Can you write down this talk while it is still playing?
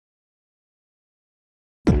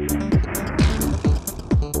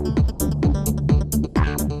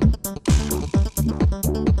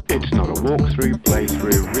walkthrough,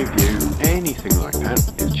 playthrough, review, anything like that.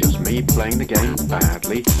 It's just me playing the game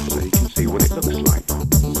badly, so you can see what it looks like.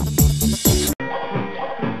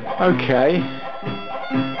 Okay,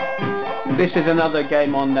 this is another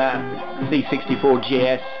game on that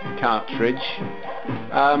C64GS cartridge.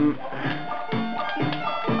 I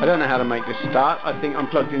don't know how to make this start. I think I'm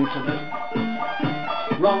plugged into the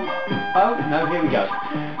wrong... Oh, no, here we go.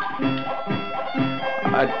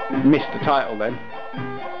 I missed the title then.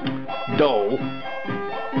 Doll.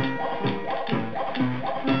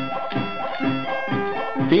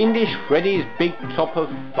 Fiendish Freddy's Big Top of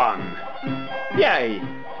Fun. Yay!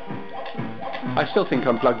 I still think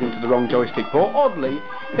I'm plugged into the wrong joystick port. Oddly,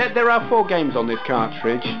 there are 4 games on this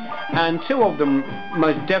cartridge, and 2 of them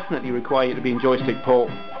most definitely require you to be in joystick port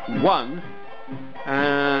 1.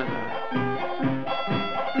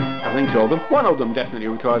 I think 2 of them. 1 of them definitely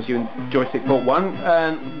requires you in joystick port 1,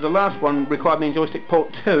 and the last one required me in joystick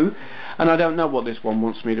port 2, and I don't know what this one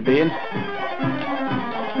wants me to be in.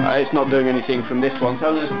 It's not doing anything from this one,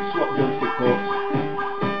 so let's swap joystick ports.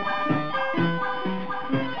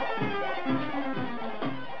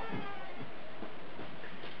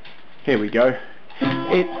 Here we go.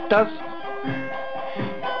 It does...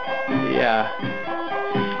 yeah.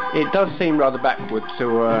 It does seem rather backward to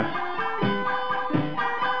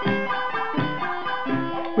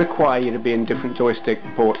require you to be in different joystick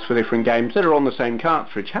ports for different games that are on the same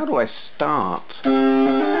cartridge. How do I start?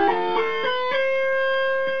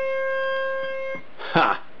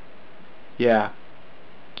 Ha! Yeah.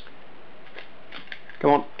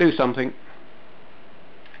 Come on, do something.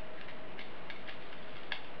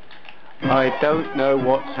 I don't know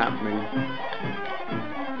what's happening.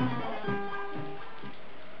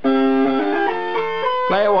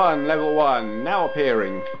 Player 1, level 1, now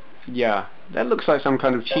appearing. Yeah, that looks like some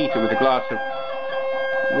kind of cheater with a glass of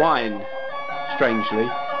wine, strangely.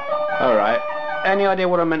 Alright, any idea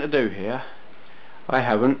what I'm meant to do here? I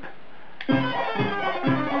haven't.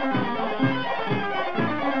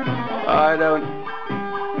 I don't...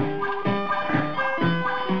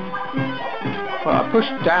 Well, I push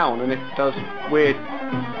down and it does weird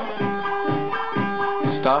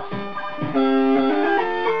stuff.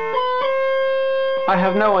 I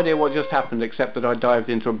have no idea what just happened except that I dived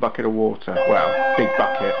into a bucket of water. Well, big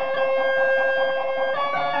bucket.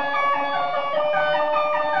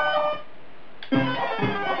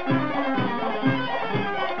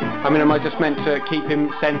 I mean, am I just meant to keep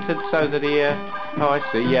him centered so that he... oh, I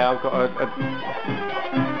see, yeah, I've got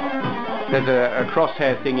there's a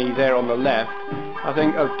crosshair thingy there on the left. I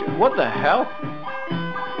think, oh, what the hell?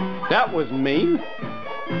 That was mean.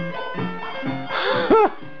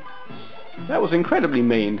 That was incredibly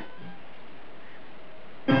mean.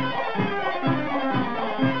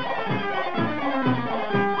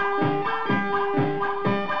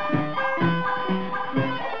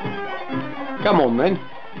 Come on then.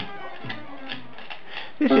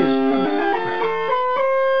 This is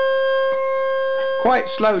quite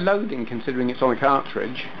slow loading considering it's on a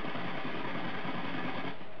cartridge.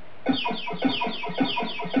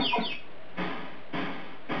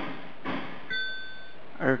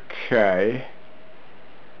 Okay.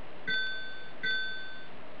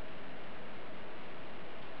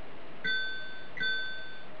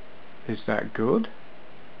 Is that good?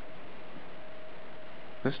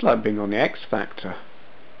 It's like being on the X Factor.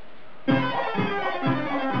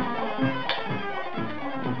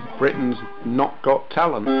 Britain's Not Got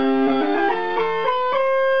Talent.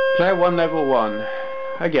 Player 1, level 1.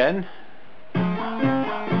 Again.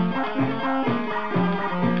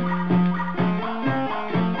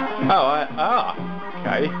 Oh,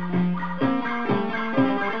 okay.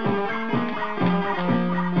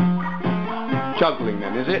 Juggling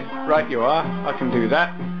then, is it? Right, you are. I can do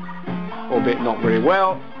that. Albeit not very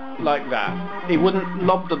well. Like that. He wouldn't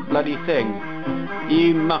lob the bloody thing.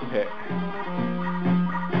 You muppet.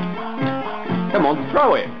 Come on,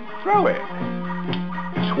 throw it. Throw it.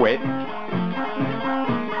 Twit.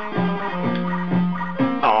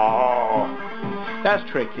 Oh, that's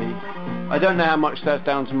tricky. I don't know how much that's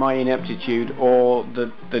down to my ineptitude or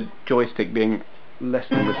the joystick being less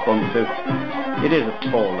than responsive. It is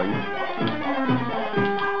appalling.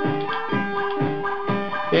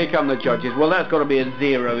 Here come the judges. Well, that's got to be a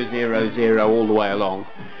 0, 0, 0 all the way along.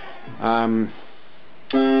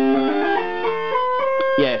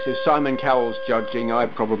 Yes, if Simon Cowell's judging, I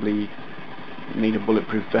probably need a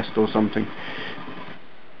bulletproof vest or something.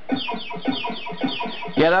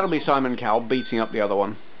 Yeah, that'll be Simon Cowell beating up the other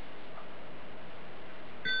one.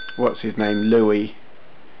 What's his name? Louis.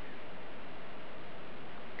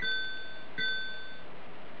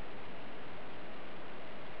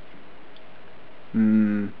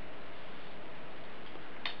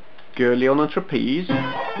 obscurely on a trapeze.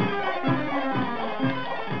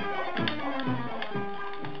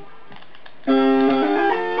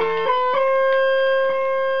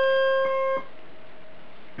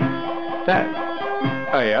 That.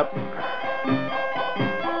 Oh, yep.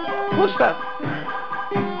 What's that?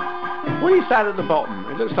 What is that at the bottom?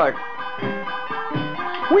 It looks like...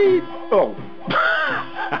 Whee! Oh.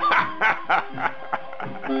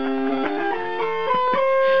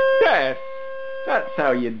 Yes, that's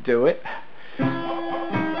how you do it.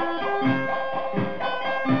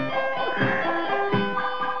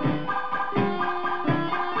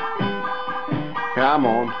 Come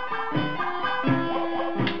on.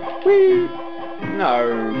 Whee!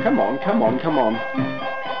 No, come on, come on, come on.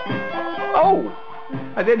 Oh!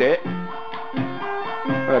 I did it.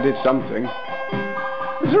 Well, I did something.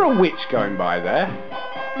 Is there a witch going by there?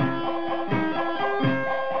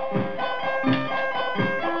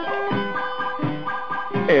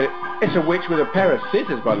 It's a witch with a pair of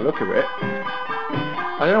scissors by the look of it.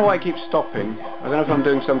 I don't know why it keeps stopping. I don't know if I'm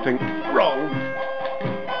doing something wrong.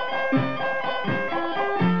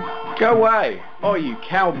 Go away! Oh, you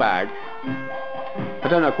cow bag. I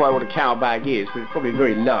don't know quite what a cow bag is, but it's probably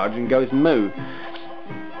very large and goes moo.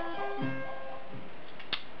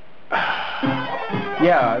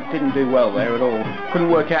 Yeah, I didn't do well there at all. Couldn't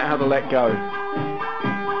work out how to let go.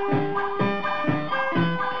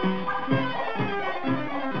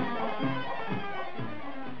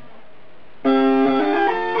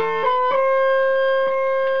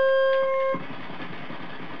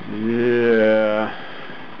 Yeah.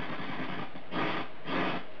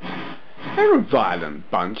 They're a violent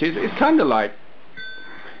bunch. It's kind of like...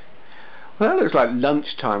 Well, that looks like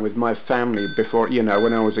lunchtime with my family before, you know,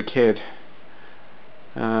 when I was a kid.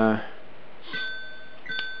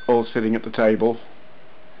 All sitting at the table.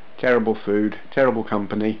 Terrible food, terrible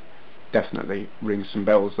company. Definitely rings some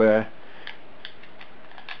bells there.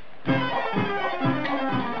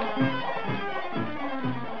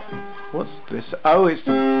 What's this? Oh, it's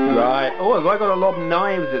the... Right. Oh, have I got to lob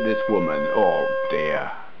knives at this woman? Oh,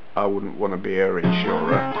 dear. I wouldn't want to be her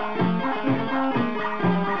insurer.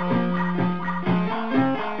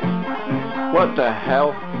 What the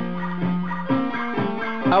hell?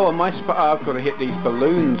 Oh, am I I've got to hit these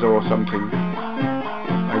balloons or something,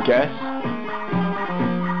 I guess.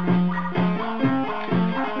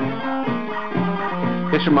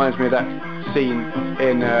 This reminds me of that scene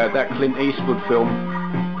in that Clint Eastwood film.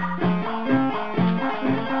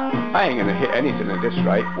 I ain't gonna hit anything at this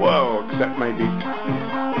rate. Whoa, except maybe...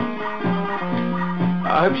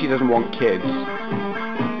 I hope she doesn't want kids.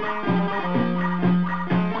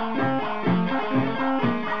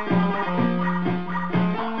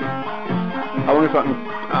 I wonder if I can...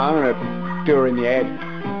 I'm gonna do her in the head.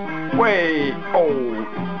 Way! Oh!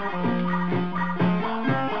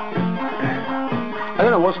 I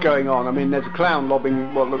don't know what's going on. I mean, there's a clown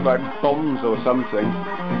lobbing what look like bombs or something.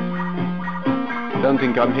 Don't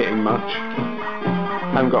think I'm hitting much.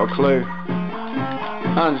 I haven't got a clue.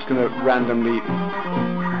 I'm just gonna randomly...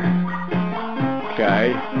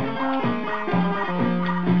 Okay.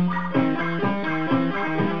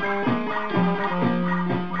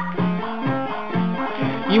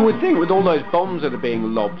 You would think with all those bombs that are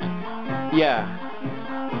being lobbed, yeah,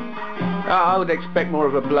 I would expect more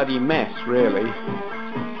of a bloody mess, really.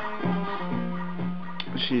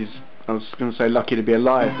 She's, I was going to say lucky to be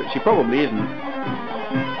alive, but she probably isn't.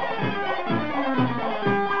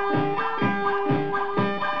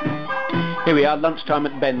 Here we are, lunchtime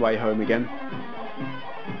at Benway home again.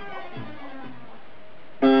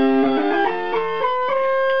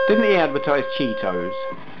 Didn't he advertise Cheetos?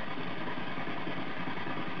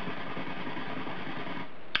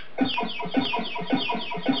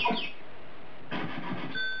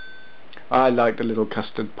 I like the little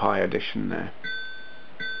custard pie edition there.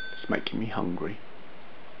 It's making me hungry.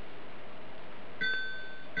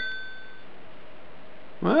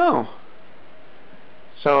 Well,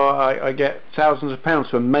 so I get thousands of pounds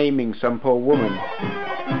for maiming some poor woman.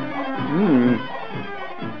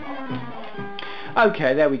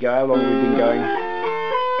 Okay, there we go. How long have we been going?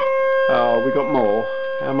 Oh, we got more.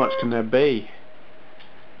 How much can there be?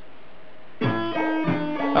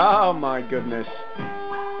 Oh my goodness.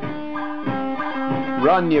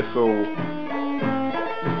 Run, you fool.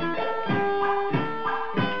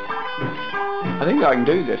 I think I can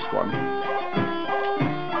do this one.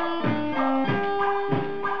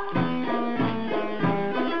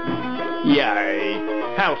 Yay!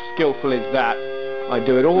 How skillful is that? I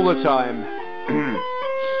do it all the time.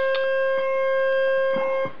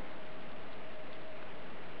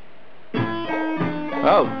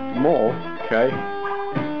 Oh, more? Okay.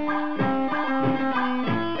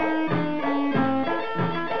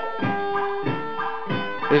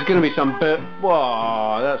 There's going to be some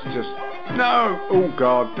whoa, that's just... No! Oh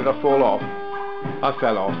God, did I fall off? I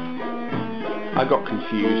fell off. I got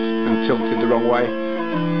confused and tilted the wrong way.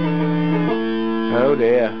 Oh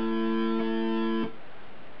dear.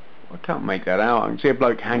 I can't make that out. I can see a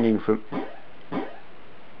bloke hanging from...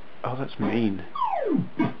 Oh, that's mean.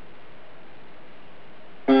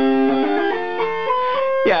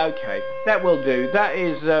 Yeah, okay. That will do. That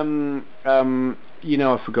is, you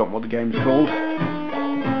know, I've forgotten what the game's called.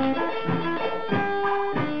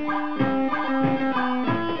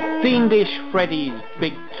 Fiendish Freddy's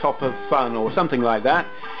Big Top of Fun, or something like that.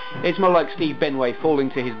 It's more like Steve Benway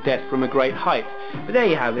falling to his death from a great height. But there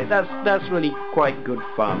you have it. That's really quite good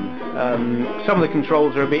fun. Some of the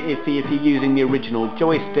controls are a bit iffy if you're using the original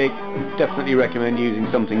joystick. Definitely recommend using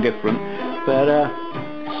something different. But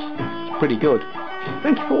it's pretty good.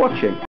 Thank you for watching.